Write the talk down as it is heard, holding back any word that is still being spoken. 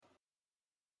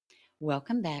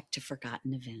Welcome back to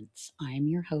Forgotten Events. I am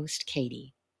your host,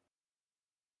 Katie.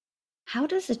 How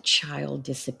does a child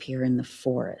disappear in the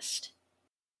forest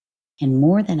and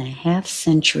more than a half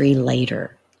century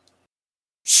later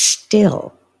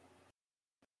still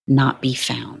not be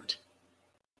found?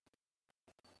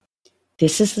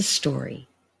 This is the story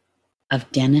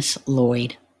of Dennis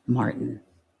Lloyd Martin.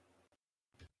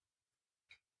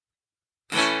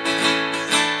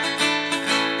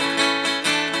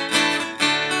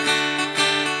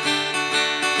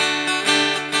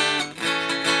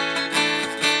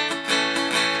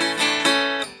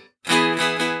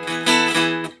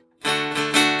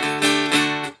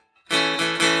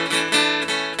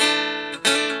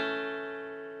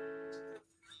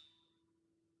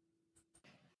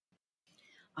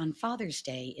 On Father's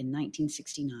Day in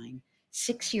 1969,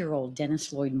 6-year-old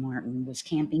Dennis Lloyd Martin was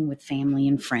camping with family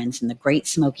and friends in the Great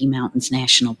Smoky Mountains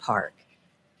National Park.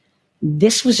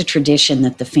 This was a tradition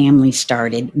that the family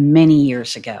started many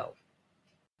years ago.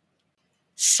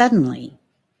 Suddenly,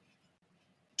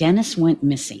 Dennis went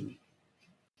missing.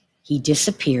 He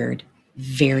disappeared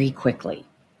very quickly.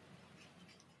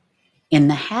 In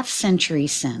the half century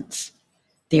since,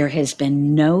 there has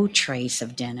been no trace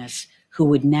of Dennis, who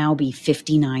would now be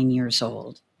 59 years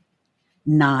old.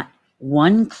 Not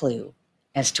one clue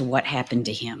as to what happened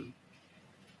to him.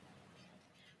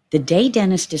 The day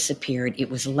Dennis disappeared, it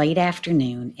was late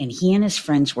afternoon, and he and his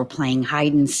friends were playing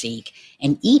hide and seek,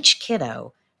 and each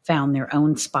kiddo found their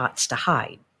own spots to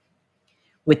hide.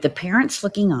 With the parents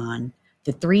looking on,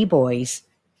 the 3 boys,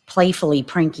 playfully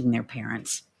pranking their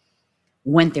parents,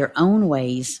 went their own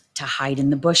ways to hide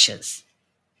in the bushes.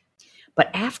 But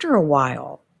after a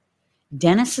while,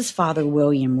 Dennis's father,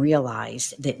 William,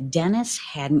 realized that Dennis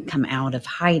hadn't come out of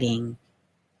hiding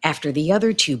after the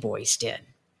other 2 boys did.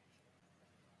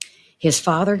 His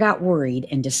father got worried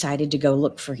and decided to go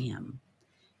look for him.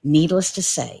 Needless to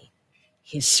say,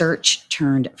 his search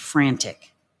turned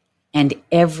frantic, and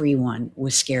everyone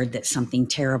was scared that something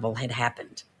terrible had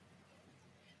happened.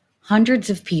 Hundreds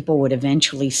of people would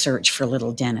eventually search for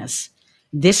little Dennis.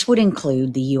 This would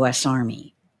include the U.S.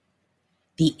 Army.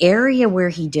 The area where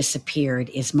he disappeared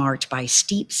is marked by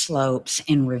steep slopes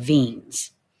and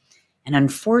ravines, and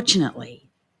unfortunately,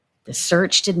 the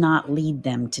search did not lead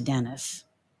them to Dennis.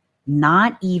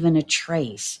 Not even a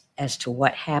trace as to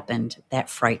what happened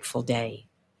that frightful day.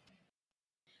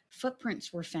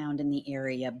 Footprints were found in the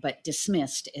area, but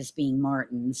dismissed as being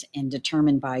Martin's and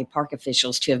determined by park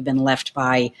officials to have been left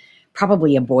by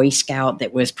probably a Boy Scout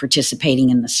that was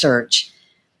participating in the search.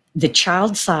 The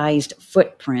child-sized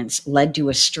footprints led to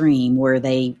a stream where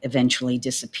they eventually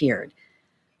disappeared.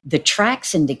 The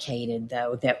tracks indicated,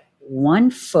 though, that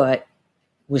one foot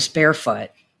was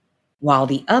barefoot, while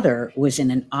the other was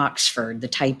in an Oxford, the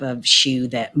type of shoe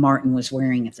that Martin was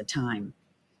wearing at the time.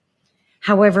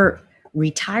 However,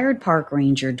 retired park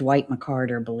ranger Dwight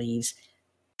McCarter believes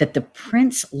that the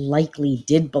prints likely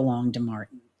did belong to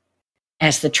Martin,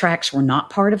 as the tracks were not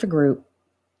part of a group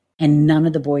and none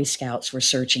of the Boy Scouts were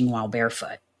searching while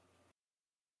barefoot.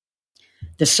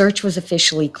 The search was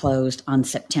officially closed on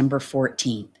September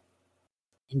 14th,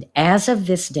 and as of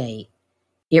this date,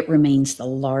 it remains the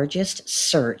largest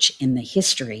search in the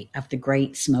history of the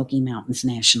Great Smoky Mountains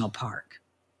National Park.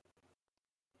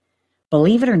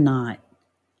 Believe it or not,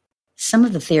 some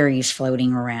of the theories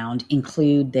floating around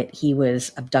include that he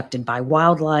was abducted by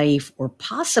wildlife or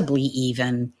possibly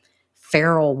even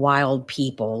feral wild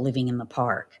people living in the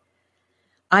park.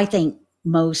 I think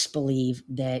most believe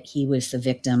that he was the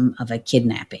victim of a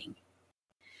kidnapping.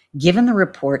 Given the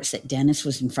reports that Dennis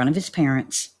was in front of his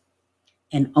parents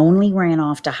and only ran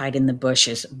off to hide in the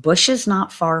bushes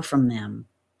not far from them,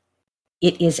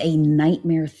 it is a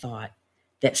nightmare thought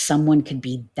that someone could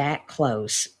be that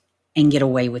close and get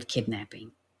away with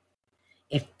kidnapping.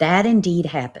 If that indeed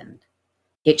happened,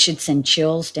 it should send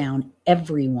chills down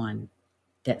everyone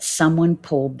that someone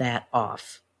pulled that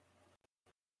off.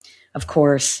 Of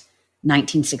course,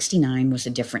 1969 was a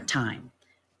different time.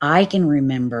 I can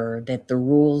remember that the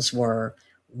rules were,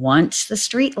 once the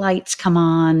street lights come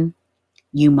on,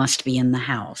 you must be in the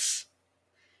house.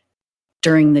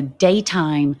 During the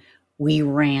daytime, we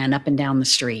ran up and down the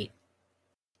street.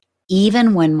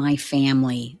 Even when my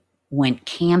family went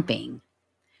camping,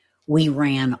 we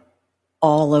ran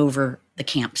all over the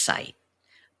campsite.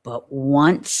 But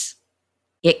once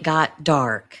it got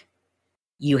dark,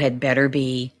 you had better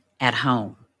be at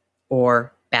home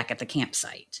or back at the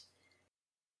campsite.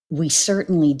 We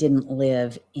certainly didn't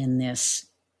live in this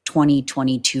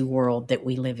 2022 world that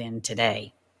we live in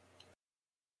today.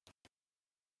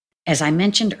 As I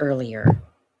mentioned earlier,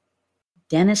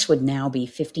 Dennis would now be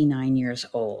 59 years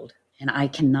old, And I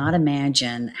cannot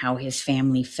imagine how his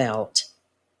family felt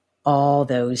all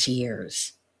those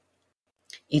years.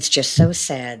 It's just so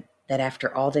sad that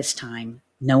after all this time,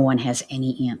 no one has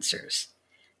any answers.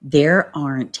 There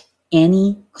aren't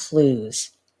any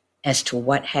clues as to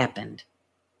what happened,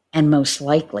 and most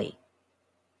likely,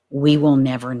 we will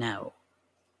never know.